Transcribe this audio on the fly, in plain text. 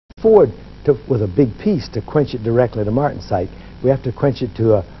afford to, with a big piece, to quench it directly to martensite. We have to quench it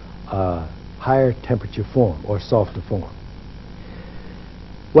to a higher temperature form or softer form.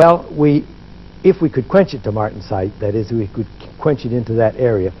 Well, if we could quench it to martensite, that is, we could quench it into that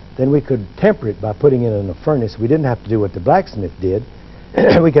area, then we could temper it by putting it in a furnace. We didn't have to do what the blacksmith did.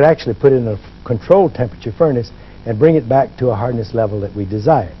 We could actually put it in a controlled temperature furnace and bring it back to a hardness level that we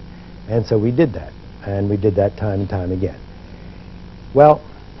desired. And so we did that, and we did that time and time again. Well,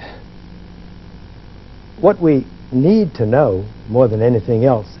 what we need to know more than anything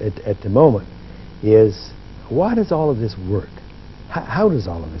else at the moment is, why does all of this work? How does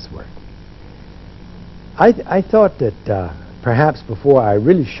all of this work? I thought that perhaps before I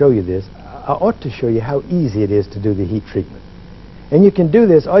really show you this, I ought to show you how easy it is to do the heat treatment. And you can do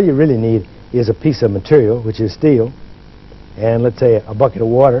this, all you really need is a piece of material, which is steel, and let's say a bucket of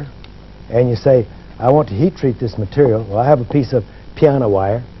water, and you say, I want to heat treat this material. Well, I have a piece of piano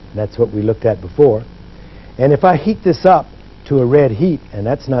wire, that's what we looked at before, and if I heat this up to a red heat, and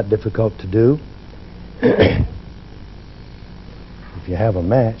that's not difficult to do, if you have a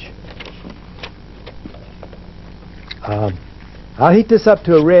match, I'll heat this up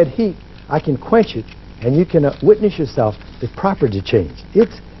to a red heat. I can quench it, and you can witness yourself the property change.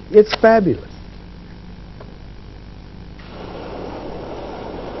 It's fabulous.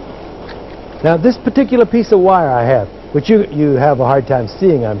 Now, this particular piece of wire I have, which you have a hard time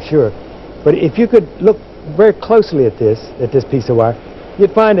seeing, I'm sure, but if you could look very closely at this piece of wire,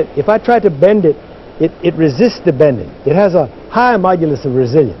 you'd find that if I try to bend it, it resists the bending. It has a high modulus of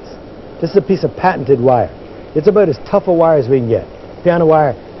resilience. This is a piece of patented wire. It's about as tough a wire as we can get. Piano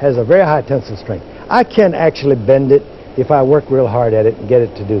wire has a very high tensile strength. I can actually bend it if I work real hard at it and get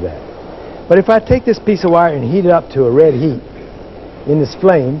it to do that. But if I take this piece of wire and heat it up to a red heat in this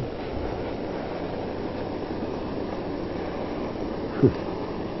flame,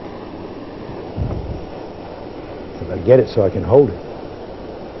 if I get it so I can hold it.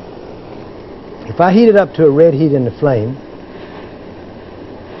 If I heat it up to a red heat in the flame,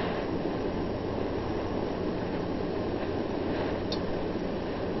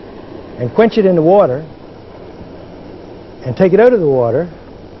 and quench it in the water, and take it out of the water,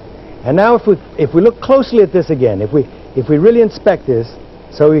 and now if we look closely at this again, if we really inspect this,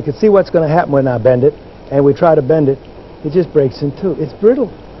 so we can see what's going to happen when I bend it, and we try to bend it, it just breaks in two. It's brittle,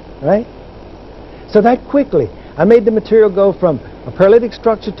 right? So that quickly, I made the material go from a paralytic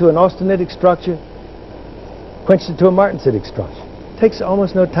structure to an austenitic structure, quenched it to a martensitic structure. Takes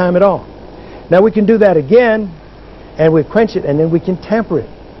almost no time at all. Now we can do that again, and we quench it, and then we can temper it,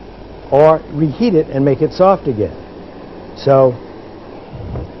 or reheat it and make it soft again. So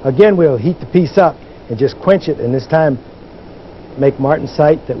again, we'll heat the piece up and just quench it, and this time make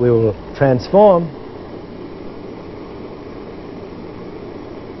martensite that we will transform.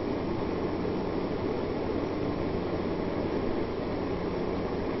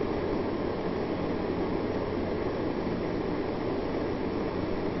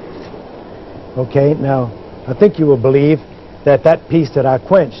 Okay, now I think you will believe that that piece that I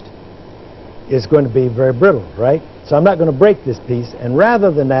quenched is going to be very brittle, right? So I'm not going to break this piece, and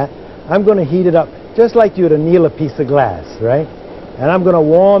rather than that, I'm going to heat it up just like you would anneal a piece of glass, right? And I'm going to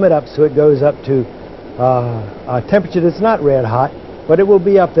warm it up so it goes up to a temperature that's not red hot, but it will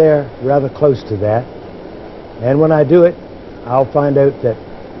be up there rather close to that. And when I do it, I'll find out that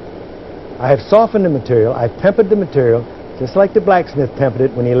I have softened the material, I've tempered the material, just like the blacksmith tempered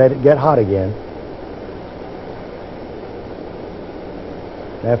it when he let it get hot again.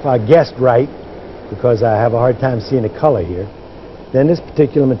 Now, if I guessed right, because I have a hard time seeing the color here, then this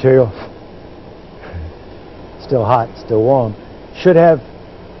particular material, still hot, still warm, should have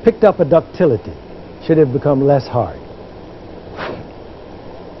picked up a ductility, should have become less hard.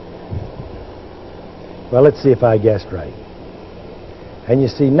 Well, let's see if I guessed right. And you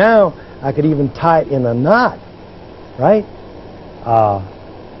see, now I could even tie it in a knot, right?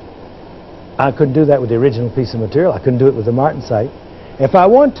 I couldn't do that with the original piece of material. I couldn't do it with the martensite. If I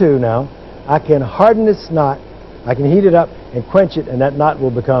want to now, I can harden this knot, I can heat it up and quench it, and that knot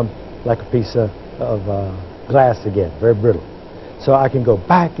will become like a piece of glass again, very brittle. So I can go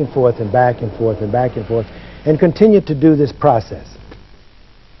back and forth and back and forth and back and forth and continue to do this process.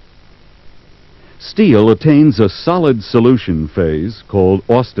 Steel attains a solid solution phase, called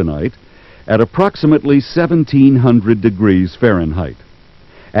austenite, at approximately 1700 degrees Fahrenheit.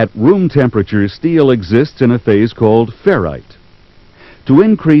 At room temperature, steel exists in a phase called ferrite. To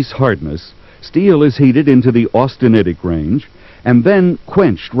increase hardness, steel is heated into the austenitic range and then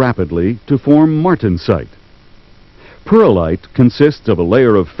quenched rapidly to form martensite. Pearlite consists of a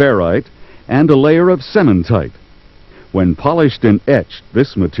layer of ferrite and a layer of cementite. When polished and etched,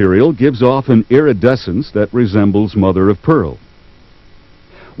 this material gives off an iridescence that resembles mother of pearl.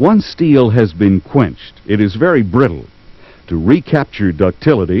 Once steel has been quenched, it is very brittle. To recapture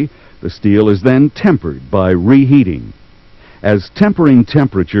ductility, the steel is then tempered by reheating. As tempering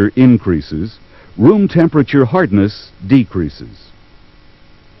temperature increases, room temperature hardness decreases.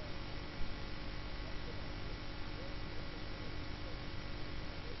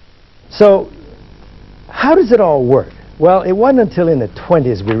 So, how does it all work? Well, it wasn't until in the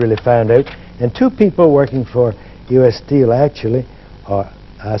 20s we really found out, and two people working for U.S. Steel actually, or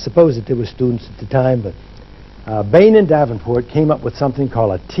I suppose that they were students at the time, but Bain and Davenport came up with something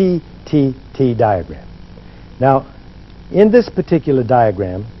called a TTT diagram. Now, in this particular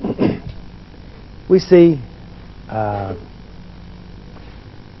diagram, we see the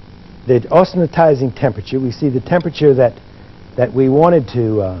austenitizing temperature. We see the temperature that we wanted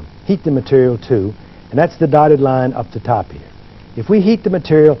to heat the material to, and that's the dotted line up the top here. If we heat the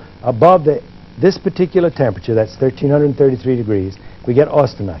material above this particular temperature, that's 1333 degrees, we get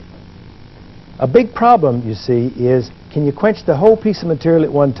austenite. A big problem, you see, is can you quench the whole piece of material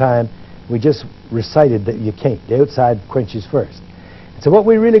at one time? We just recited that you can't. The outside quenches first. So what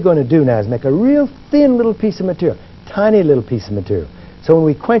we're really going to do now is make a real thin little piece of material, tiny little piece of material. So when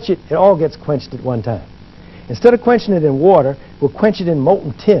we quench it, it all gets quenched at one time. Instead of quenching it in water, we'll quench it in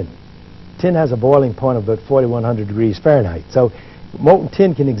molten tin. Tin has a boiling point of about 4,100 degrees Fahrenheit. So molten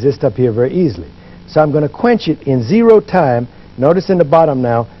tin can exist up here very easily. So I'm going to quench it in 0 time. Notice in the bottom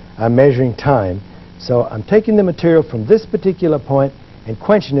now, I'm measuring time. So I'm taking the material from this particular point and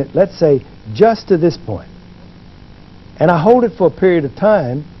quenching it, let's say, just to this point. And I hold it for a period of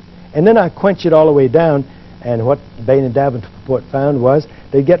time, and then I quench it all the way down, and what Bain and Davenport found was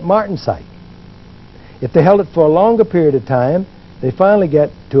they get martensite. If they held it for a longer period of time, they finally get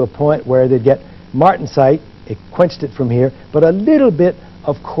to a point where they get martensite, it quenched it from here, but a little bit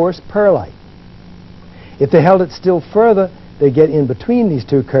of coarse pearlite. If they held it still further, they get in between these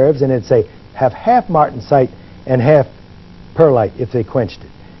two curves, and it'd say have half martensite and half pearlite if they quenched it.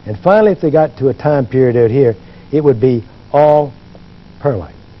 And finally, if they got to a time period out here, it would be all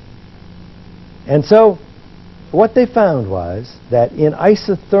pearlite. And so what they found was that in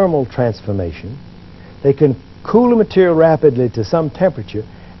isothermal transformation, they can cool the material rapidly to some temperature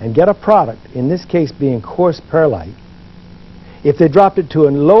and get a product, in this case being coarse pearlite. If they dropped it to a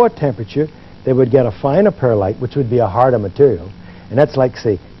lower temperature, they would get a finer pearlite, which would be a harder material. And that's like,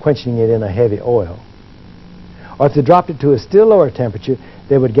 say, quenching it in a heavy oil. Or if they dropped it to a still lower temperature,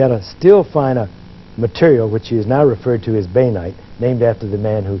 they would get a still finer material, which is now referred to as bainite, named after the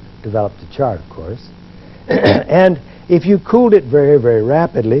man who developed the chart, of course. And if you cooled it very, very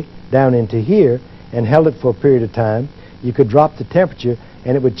rapidly down into here and held it for a period of time, you could drop the temperature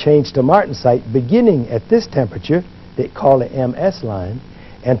and it would change to martensite beginning at this temperature, they call the MS line,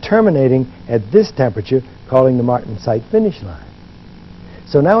 and terminating at this temperature, calling the martensite finish line.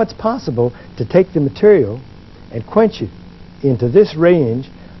 So now it's possible to take the material and quench it into this range,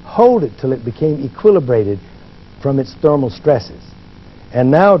 hold it till it became equilibrated from its thermal stresses, and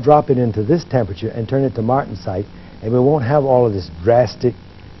now drop it into this temperature and turn it to martensite, and we won't have all of this drastic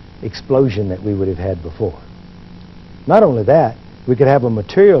explosion that we would have had before. Not only that, we could have a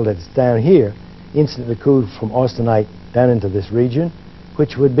material that's down here instantly cooled from austenite down into this region,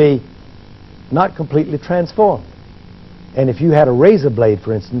 which would be not completely transformed. And if you had a razor blade,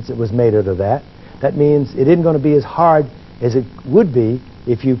 for instance, that was made out of that, that means it isn't going to be as hard as it would be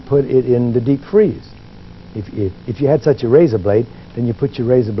if you put it in the deep freeze. If you had such a razor blade, then you put your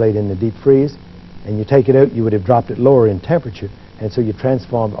razor blade in the deep freeze, and you take it out, you would have dropped it lower in temperature, and so you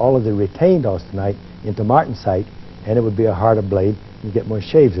transformed all of the retained austenite into martensite, and it would be a harder blade, and you get more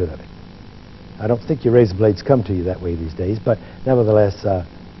shaves out of it. I don't think your razor blades come to you that way these days, but nevertheless,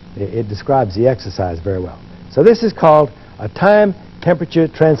 it describes the exercise very well. So this is called a time temperature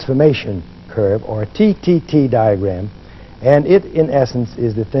transformation curve, or a TTT diagram, and it, in essence,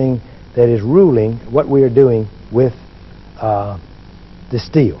 is the thing that is ruling what we are doing with the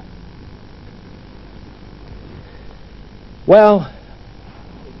steel. Well,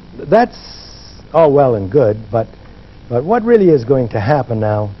 that's all well and good, but what really is going to happen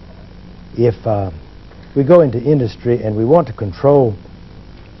now if we go into industry and we want to control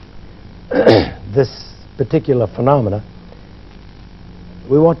this particular phenomena?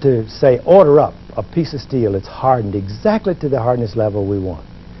 We want to say, order up a piece of steel that's hardened exactly to the hardness level we want.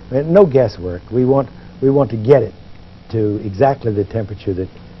 No guesswork. We want to get it to exactly the temperature that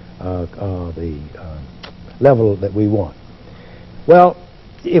level that we want. Well,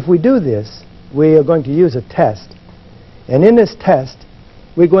 if we do this, we are going to use a test, and in this test,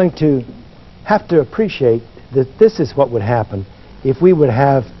 we're going to have to appreciate that this is what would happen if we would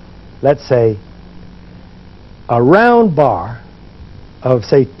have, let's say, a round bar of,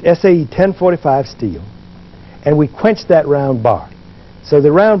 say, SAE 1045 steel, and we quench that round bar. So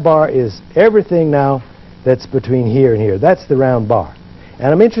the round bar is everything now that's between here and here. That's the round bar. And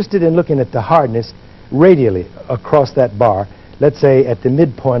I'm interested in looking at the hardness radially across that bar, let's say at the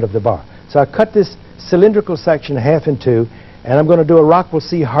midpoint of the bar. So I cut this cylindrical section half in two, and I'm going to do a Rockwell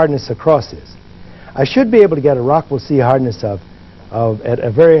C hardness across this. I should be able to get a Rockwell C hardness of at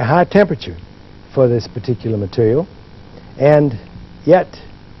a very high temperature for this particular material, and yet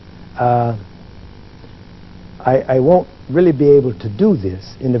I won't really be able to do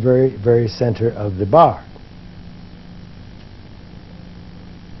this in the very, very center of the bar.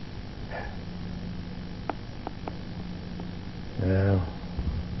 Now,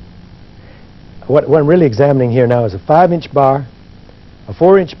 what I'm really examining here now is a 5-inch bar, a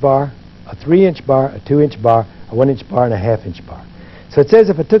 4-inch bar, a 3-inch bar, a 2-inch bar, a 1-inch bar, and a 1/2-inch bar. So it says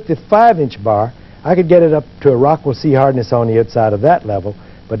if I took the 5-inch bar, I could get it up to a Rockwell C hardness on the outside of that level,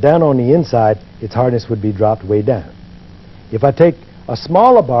 but down on the inside, its hardness would be dropped way down. If I take a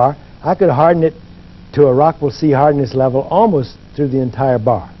smaller bar, I could harden it to a Rockwell C hardness level almost through the entire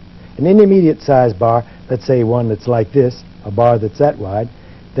bar. An intermediate size bar, let's say one that's like this, a bar that's that wide,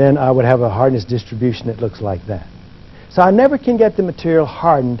 then I would have a hardness distribution that looks like that. So I never can get the material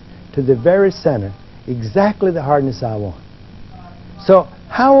hardened to the very center, exactly the hardness I want. So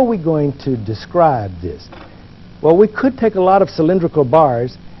how are we going to describe this? Well, we could take a lot of cylindrical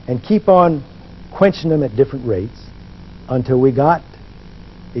bars and keep on quenching them at different rates until we got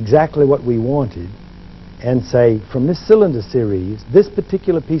exactly what we wanted, and say, from this cylinder series, this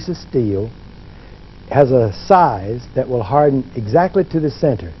particular piece of steel has a size that will harden exactly to the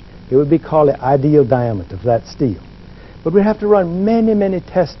center. It would be called the ideal diameter of that steel. But we have to run many, many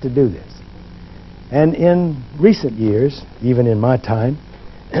tests to do this. And in recent years, even in my time,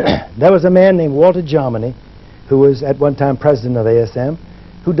 there was a man named Walter Jominy, who was at one time president of ASM,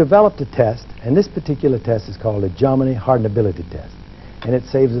 who developed a test, and this particular test is called the Jominy hardenability test. And it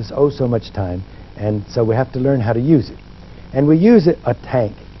saves us oh so much time, and so we have to learn how to use it. And we use a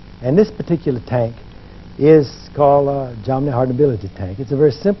tank, and this particular tank is called a Jominy hardenability tank. It's a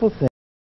very simple thing.